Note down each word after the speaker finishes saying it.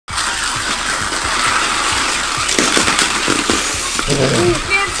You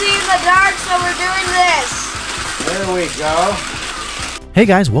can't see in the dark, so we're doing this. There we go. Hey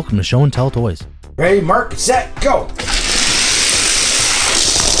guys, welcome to Show and Tell Toys. Ready, mark, set, go.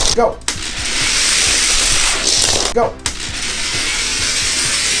 Go. Go.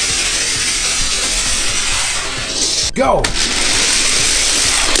 Go.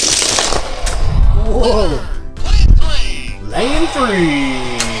 Whoa. Lane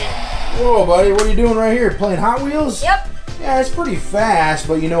 3. Whoa, buddy, what are you doing right here? Playing Hot Wheels? Yep. Yeah, it's pretty fast,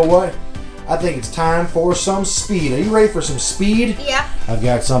 but you know what? I think it's time for some speed. Are you ready for some speed? Yeah. I've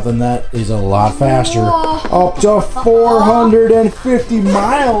got something that is a lot faster. Whoa. Up to 450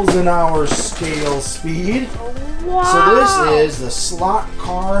 miles an hour scale speed. Wow. So this is the slot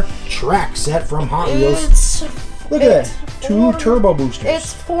car track set from Hot Wheels. Look at that. 2 turbo boosters.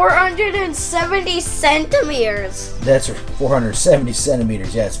 It's 470 centimeters. That's 470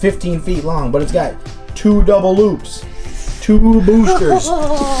 centimeters. Yeah, it's 15 feet long, but it's got 2 double loops. 2 boosters.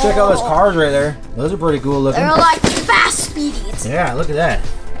 Check out those cars right there. Those are pretty cool looking. They're like fast speedies. Yeah, look at that.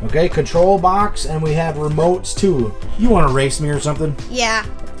 Okay, control box, and we have remotes too. You want to race me or something? Yeah.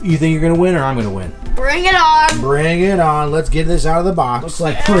 You think you're going to win or I'm going to win? Bring it on. Bring it on. Let's get this out of the box. Looks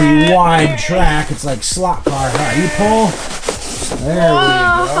like pretty wide track. It's like slot car. Huh? You pull. There we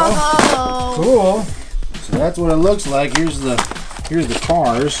go. Cool. So that's what it looks like. Here's the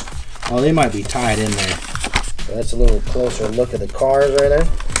cars. Oh, they might be tied in there. So that's a little closer look at the cars right there.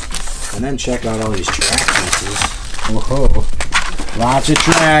 And then check out all these track pieces. Whoa. Lots of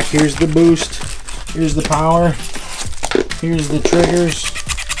track. Here's the boost. Here's the power. Here's the triggers.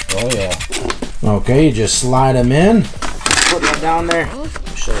 Oh yeah. Okay, you just slide them in. Put that down there. I'll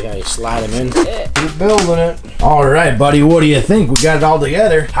show you how you slide them in. Keep building it. All right, buddy. What do you think? We got it all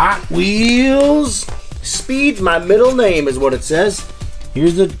together. Hot Wheels. Speed's my middle name is what it says.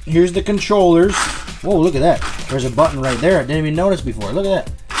 Here's the controllers. Whoa, look at that. There's a button right there. I didn't even notice before. Look at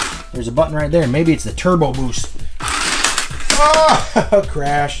that. There's a button right there. Maybe it's the turbo boost. Oh,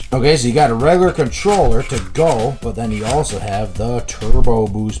 crash. Okay, so you got a regular controller to go, but then you also have the turbo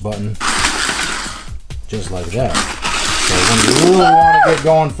boost button. Just like that. So when you really want to get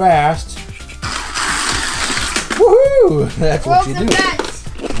going fast, woohoo! That's what you do.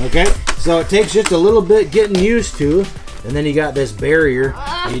 Okay, so it takes just a little bit getting used to, and then you got this barrier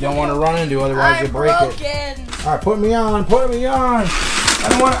that you don't want to run into, otherwise you'll break it. All right, put me on, put me on. I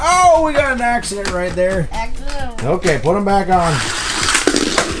don't want to. Oh, we got an accident right there. Accident. Okay, put them back on.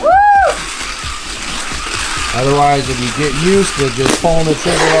 Woo! Otherwise, if you get used to just pulling the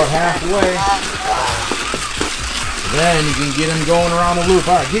trigger out halfway, then you can get them going around the loop.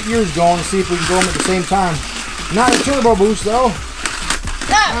 All right, get yours going and see if we can go them at the same time. Not a turbo boost, though.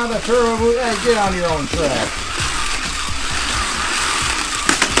 Not a turbo boost. Hey, get on your own track.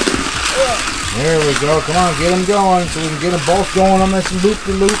 There we go. Come on, get them going so we can get them both going on this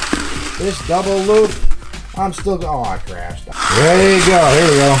loop-to-loop. This double loop. I'm still going. Oh, I crashed. There you go. Here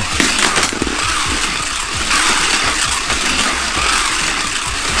we go.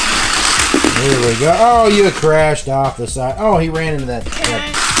 Here we go. Oh, you crashed off the side. Oh, he ran into that.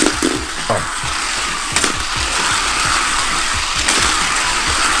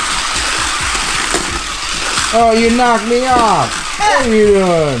 Oh, you knocked me off. What are you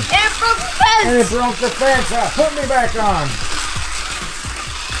doing? It broke the fence. And it broke the fence. Put me back on.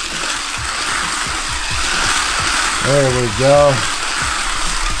 There we go.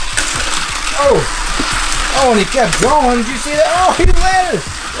 Oh. Oh, and he kept going. Did you see that? Oh, he landed.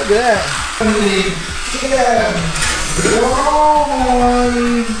 Look at that.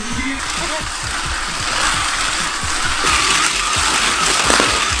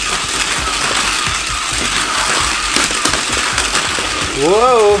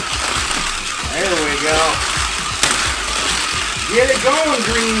 Whoa. There we go. Get it going,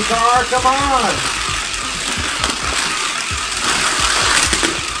 green car. Come on.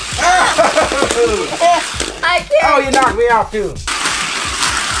 I can't. Oh, you knocked me off too.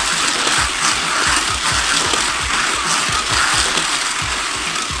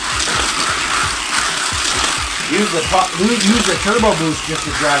 Use the turbo boost just to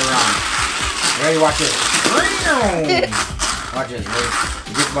drive around. Ready? Watch this. Watch this.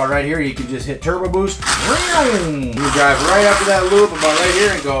 You get about right here, you can just hit turbo boost. You drive right up to that loop about right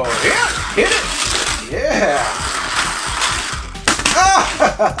here and go, yeah, hit it. Yeah.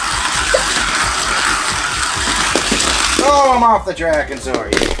 Oh, I'm off the track and so are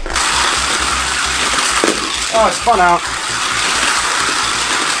you. Oh, it's spun out.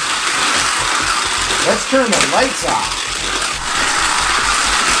 Let's turn the lights off.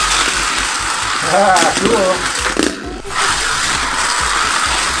 Ah, cool.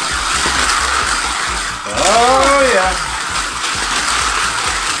 Oh, yeah.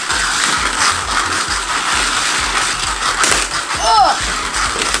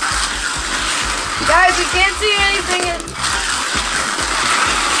 we can't see anything.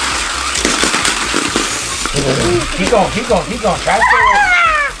 Keep going. Try to stay away.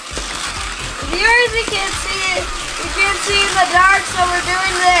 Viewers, we can't see it. We can't see in the dark, so we're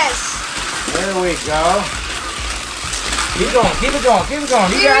doing this. There we go. Keep it going.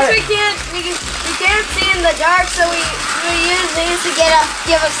 You Viewers, got it. we can't see in the dark, so we use these to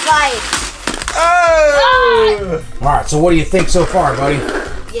give us light. Oh! Alright, so what do you think so far, buddy?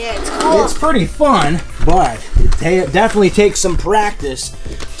 Yeah, it's cool. It's pretty fun, but it definitely takes some practice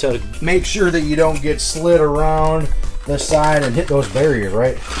to make sure that you don't get slid around the side and hit those barriers,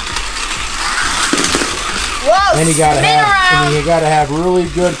 right? Whoa, And you gotta have really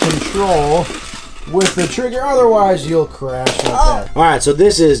good control with the trigger, otherwise you'll crash like that. Alright, so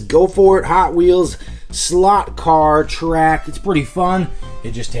this is Go For It Hot Wheels slot car track. It's pretty fun.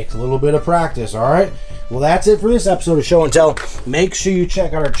 It just takes a little bit of practice, alright? Well, that's it for this episode of Show and Tell. Make sure you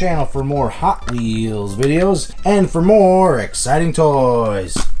check out our channel for more Hot Wheels videos and for more exciting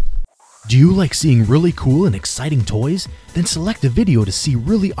toys. Do you like seeing really cool and exciting toys? Then select a video to see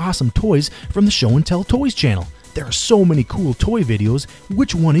really awesome toys from the Show and Tell Toys channel. There are so many cool toy videos.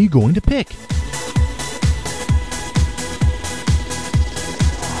 Which one are you going to pick?